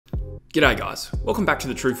G'day guys, welcome back to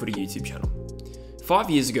the True Footy YouTube channel. 5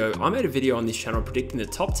 years ago, I made a video on this channel predicting the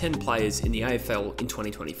top 10 players in the AFL in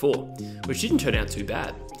 2024, which didn't turn out too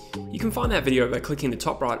bad. You can find that video by clicking the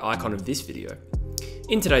top right icon of this video.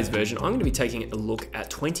 In today's version, I'm going to be taking a look at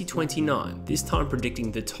 2029, this time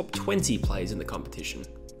predicting the top 20 players in the competition.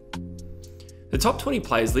 The top 20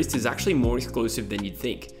 players list is actually more exclusive than you'd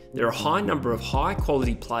think. There are a high number of high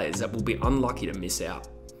quality players that will be unlucky to miss out.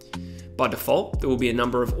 By default, there will be a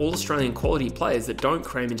number of All-Australian quality players that don't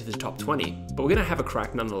cram into the top 20, but we're going to have a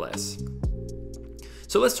crack nonetheless.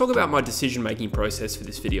 So let's talk about my decision-making process for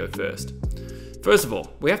this video first. First of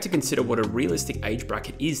all, we have to consider what a realistic age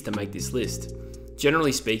bracket is to make this list.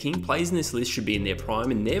 Generally speaking, players in this list should be in their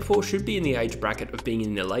prime and therefore should be in the age bracket of being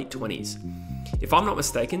in their late 20s. If I'm not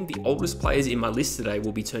mistaken, the oldest players in my list today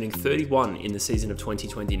will be turning 31 in the season of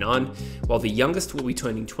 2029, while the youngest will be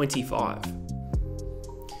turning 25.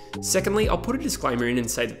 Secondly, I'll put a disclaimer in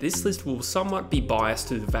and say that this list will somewhat be biased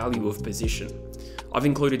to the value of position. I've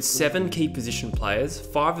included 7 key position players,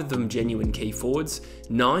 5 of them genuine key forwards,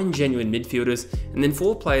 9 genuine midfielders, and then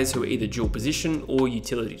 4 players who are either dual position or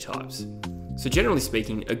utility types. So generally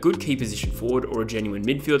speaking, a good key position forward or a genuine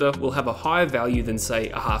midfielder will have a higher value than say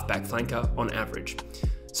a halfback flanker on average.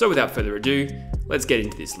 So without further ado, let's get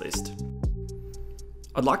into this list.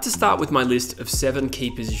 I'd like to start with my list of 7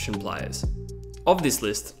 key position players. Of this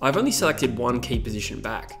list, I've only selected 1 key position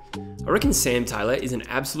back. I reckon Sam Taylor is an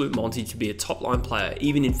absolute Monty to be a top line player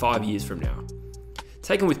even in 5 years from now.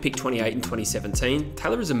 Taken with pick 28 in 2017,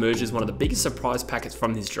 Taylor has emerged as one of the biggest surprise packets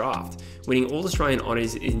from this draft, winning All-Australian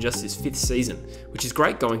honours in just his 5th season, which is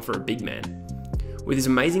great going for a big man. With his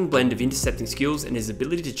amazing blend of intercepting skills and his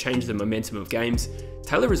ability to change the momentum of games,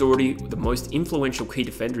 Taylor is already the most influential key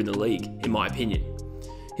defender in the league, in my opinion.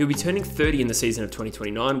 He'll be turning 30 in the season of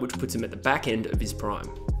 2029, which puts him at the back end of his prime.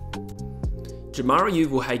 Jamarra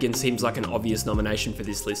Ugle-Hagan seems like an obvious nomination for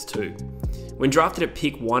this list too. When drafted at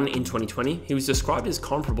pick 1 in 2020, he was described as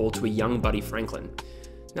comparable to a young Buddy Franklin.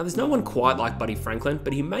 Now there's no one quite like Buddy Franklin,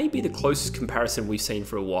 but he may be the closest comparison we've seen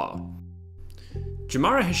for a while.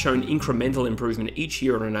 Jamarra has shown incremental improvement each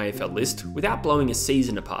year on an AFL list without blowing a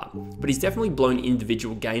season apart, but he's definitely blown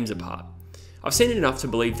individual games apart. I've seen it enough to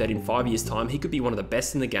believe that in 5 years' time he could be one of the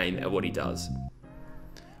best in the game at what he does.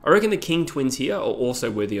 I reckon the King twins here are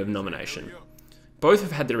also worthy of nomination. Both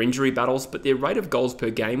have had their injury battles, but their rate of goals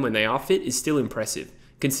per game when they are fit is still impressive,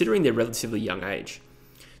 considering their relatively young age.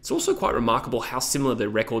 It's also quite remarkable how similar their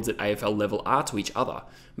records at AFL level are to each other,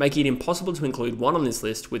 making it impossible to include one on this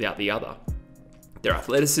list without the other. Their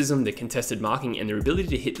athleticism, their contested marking, and their ability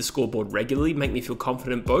to hit the scoreboard regularly make me feel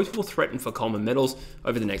confident both will threaten for Coleman medals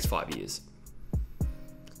over the next 5 years.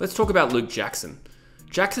 Let's talk about Luke Jackson.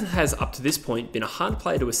 Jackson has up to this point been a hard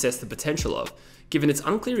player to assess the potential of, given it's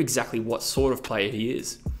unclear exactly what sort of player he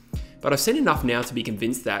is. But I've seen enough now to be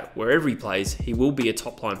convinced that, wherever he plays, he will be a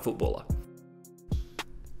top-line footballer.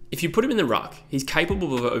 If you put him in the ruck, he's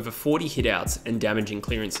capable of over 40 hitouts and damaging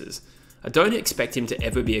clearances. I don't expect him to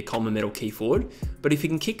ever be a Coleman medal key forward, but if he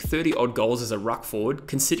can kick 30 odd goals as a ruck forward,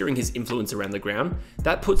 considering his influence around the ground,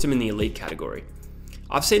 that puts him in the elite category.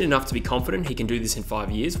 I've seen enough to be confident he can do this in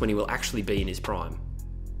 5 years when he will actually be in his prime.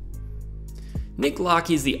 Nick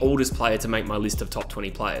Larkey is the oldest player to make my list of top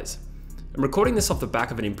 20 players. I'm recording this off the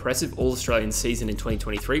back of an impressive All-Australian season in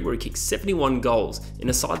 2023 where he kicked 71 goals in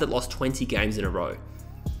a side that lost 20 games in a row.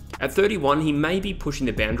 At 31, he may be pushing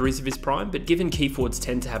the boundaries of his prime, but given key forwards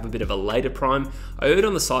tend to have a bit of a later prime, I erred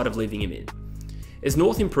on the side of leaving him in. As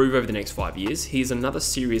North improve over the next 5 years, he is another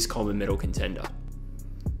serious Coleman medal contender.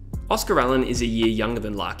 Oscar Allen is a year younger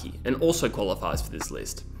than Larkey and also qualifies for this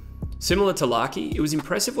list. Similar to Larkey, it was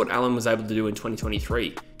impressive what Allen was able to do in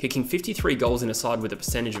 2023, kicking 53 goals in a side with a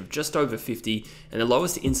percentage of just over 50 and the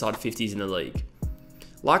lowest inside 50s in the league.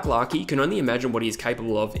 Like Larkey, you can only imagine what he is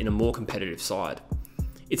capable of in a more competitive side.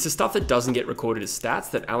 It's the stuff that doesn't get recorded as stats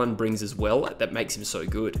that Allen brings as well that makes him so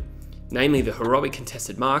good, namely the heroic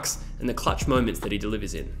contested marks and the clutch moments that he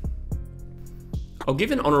delivers in. I'll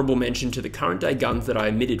give an honourable mention to the current day guns that I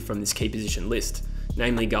omitted from this key position list,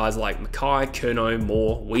 namely guys like Mackay, Curnow,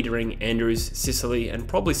 Moore, Wiedering, Andrews, Sicily, and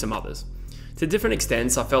probably some others. To different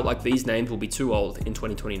extents, I felt like these names will be too old in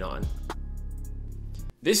 2029.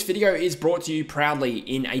 This video is brought to you proudly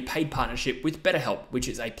in a paid partnership with BetterHelp, which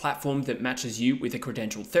is a platform that matches you with a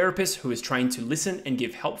credentialed therapist who is trained to listen and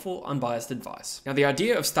give helpful, unbiased advice. Now, the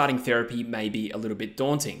idea of starting therapy may be a little bit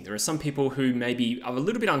daunting. There are some people who maybe are a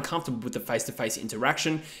little bit uncomfortable with the face-to-face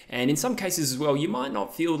interaction, and in some cases as well, you might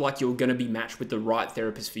not feel like you're going to be matched with the right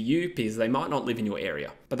therapist for you because they might not live in your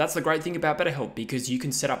area. But that's the great thing about BetterHelp, because you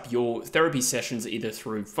can set up your therapy sessions either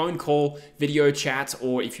through phone call, video chat,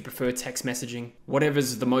 or if you prefer text messaging, whatever's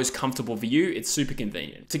because it's the most comfortable for you. It's super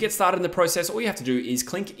convenient. To get started in the process, all you have to do is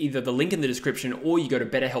click either the link in the description or you go to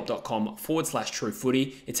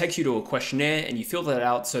betterhelp.com/truefooty. It takes you to a questionnaire and you fill that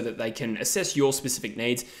out so that they can assess your specific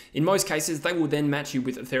needs. In most cases, they will then match you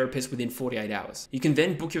with a therapist within 48 hours. You can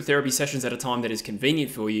then book your therapy sessions at a time that is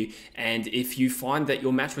convenient for you. And if you find that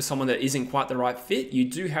you're matched with someone that isn't quite the right fit, you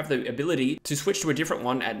do have the ability to switch to a different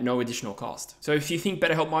one at no additional cost. So if you think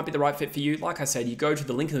BetterHelp might be the right fit for you, like I said, you go to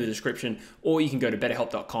the link in the description or you can go to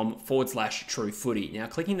betterhelp.com/truefooty. Now,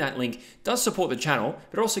 clicking that link does support the channel,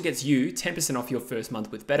 but also gets you 10% off your first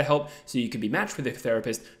month with BetterHelp, so you can be matched with a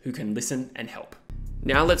therapist who can listen and help.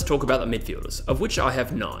 Now let's talk about the midfielders, of which I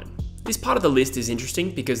have 9. This part of the list is interesting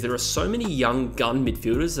because there are so many young gun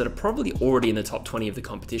midfielders that are probably already in the top 20 of the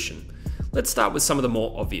competition. Let's start with some of the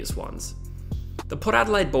more obvious ones. The Port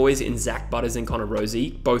Adelaide boys in Zach Butters and Connor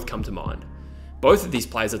Rozee both come to mind. Both of these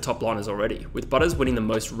players are top liners already, with Butters winning the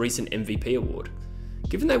most recent MVP award.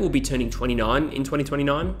 Given they will be turning 29 in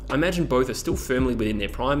 2029, I imagine both are still firmly within their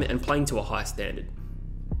prime and playing to a high standard.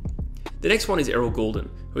 The next one is Errol Goulden,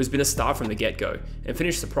 who has been a star from the get-go and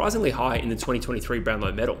finished surprisingly high in the 2023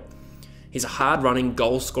 Brownlow medal. He's a hard-running,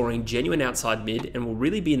 goal-scoring, genuine outside mid and will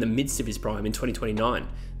really be in the midst of his prime in 2029,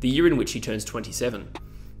 the year in which he turns 27.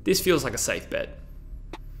 This feels like a safe bet.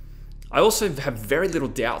 I also have very little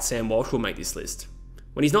doubt Sam Walsh will make this list.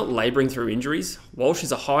 When he's not labouring through injuries, Walsh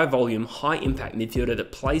is a high-volume, high-impact midfielder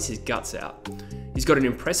that plays his guts out. He's got an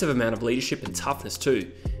impressive amount of leadership and toughness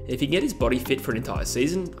too, and if he can get his body fit for an entire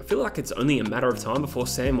season, I feel like it's only a matter of time before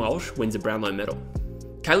Sam Walsh wins a Brownlow medal.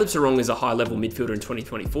 Caleb Serong is a high-level midfielder in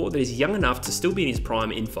 2024 that is young enough to still be in his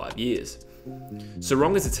prime in 5 years.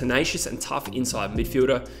 Serong is a tenacious and tough inside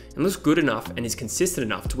midfielder and looks good enough and is consistent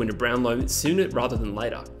enough to win a Brownlow sooner rather than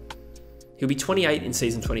later. He'll be 28 in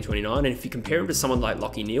season 2029, and if you compare him to someone like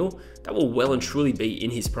Lachie Neale, that will well and truly be in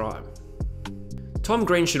his prime. Tom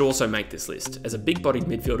Green should also make this list, as a big-bodied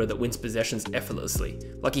midfielder that wins possessions effortlessly,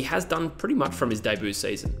 like he has done pretty much from his debut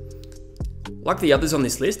season. Like the others on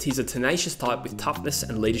this list, he's a tenacious type with toughness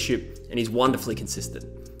and leadership, and he's wonderfully consistent.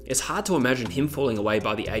 It's hard to imagine him falling away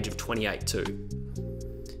by the age of 28 too.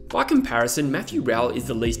 By comparison, Matthew Rowell is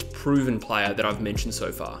the least proven player that I've mentioned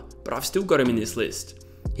so far, but I've still got him in this list.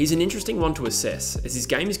 He's an interesting one to assess, as his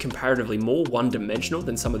game is comparatively more one-dimensional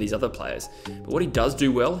than some of these other players, but what he does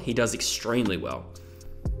do well, he does extremely well.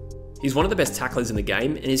 He's one of the best tacklers in the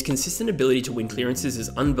game, and his consistent ability to win clearances is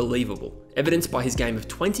unbelievable, evidenced by his game of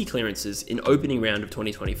 20 clearances in opening round of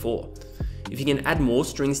 2024. If he can add more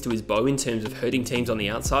strings to his bow in terms of hurting teams on the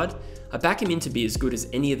outside, I back him in to be as good as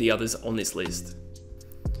any of the others on this list.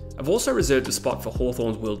 I've also reserved a spot for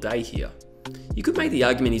Hawthorn's Will Day here. You could make the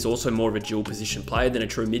argument he's also more of a dual position player than a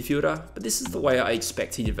true midfielder, but this is the way I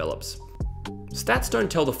expect he develops. Stats don't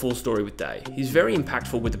tell the full story with Day. He's very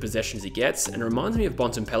impactful with the possessions he gets and reminds me of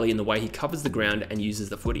Bontempelli in the way he covers the ground and uses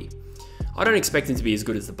the footy. I don't expect him to be as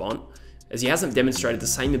good as the Bont, as he hasn't demonstrated the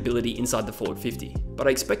same ability inside the forward 50, but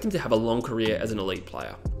I expect him to have a long career as an elite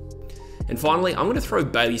player. And finally, I'm going to throw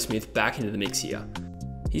Bailey Smith back into the mix here.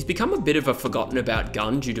 He's become a bit of a forgotten about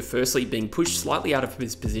gun due to firstly being pushed slightly out of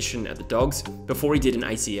his position at the Dogs before he did an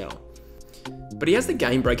ACL. But he has the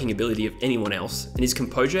game-breaking ability of anyone else, and his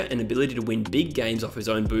composure and ability to win big games off his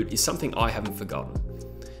own boot is something I haven't forgotten.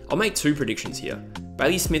 I'll make 2 predictions here.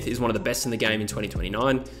 Bailey Smith is one of the best in the game in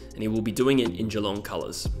 2029, and he will be doing it in Geelong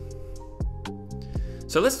colours.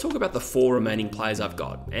 So let's talk about the 4 remaining players I've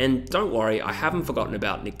got, and don't worry, I haven't forgotten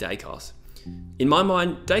about Nick Daicos. In my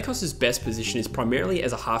mind, Daicos' best position is primarily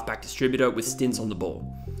as a halfback distributor with stints on the ball.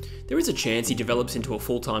 There is a chance he develops into a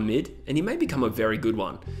full-time mid, and he may become a very good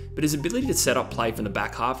one, but his ability to set up play from the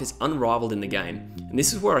back half is unrivaled in the game, and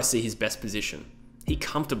this is where I see his best position. He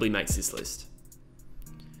comfortably makes this list.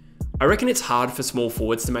 I reckon it's hard for small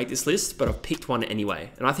forwards to make this list, but I've picked one anyway,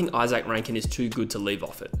 and I think Isaac Rankin is too good to leave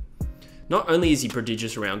off it. Not only is he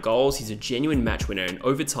prodigious around goals, he's a genuine match winner, and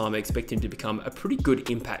over time I expect him to become a pretty good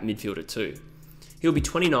impact midfielder too. He'll be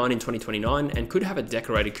 29 in 2029 and could have a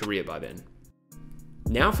decorated career by then.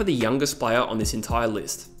 Now for the youngest player on this entire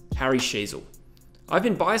list, Harry Sheezel. I've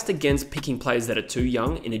been biased against picking players that are too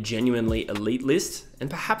young in a genuinely elite list, and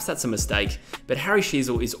perhaps that's a mistake, but Harry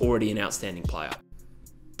Sheezel is already an outstanding player.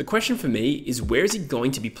 The question for me is, where is he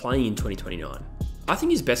going to be playing in 2029? I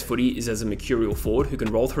think his best footy is as a mercurial forward who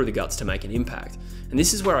can roll through the guts to make an impact, and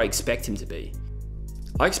this is where I expect him to be.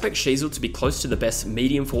 I expect Sheezel to be close to the best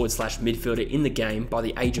medium forward / midfielder in the game by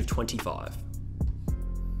the age of 25.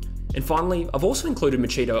 And finally, I've also included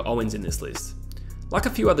Machito Owens in this list. Like a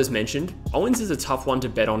few others mentioned, Owens is a tough one to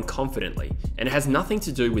bet on confidently, and it has nothing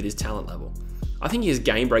to do with his talent level. I think he has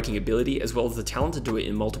game-breaking ability as well as the talent to do it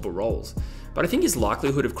in multiple roles, but I think his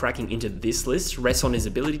likelihood of cracking into this list rests on his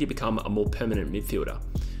ability to become a more permanent midfielder.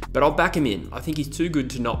 But I'll back him in, I think he's too good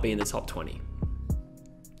to not be in the top 20.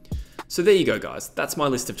 So there you go guys, that's my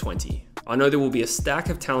list of 20. I know there will be a stack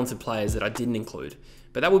of talented players that I didn't include,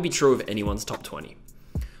 but that would be true of anyone's top 20.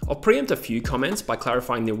 I'll preempt a few comments by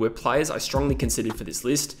clarifying there were players I strongly considered for this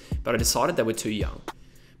list, but I decided they were too young.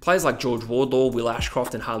 Players like George Wardlaw, Will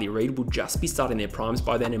Ashcroft and Harley Reid will just be starting their primes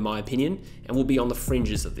by then in my opinion, and will be on the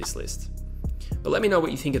fringes of this list. But let me know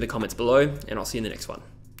what you think in the comments below, and I'll see you in the next one.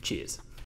 Cheers.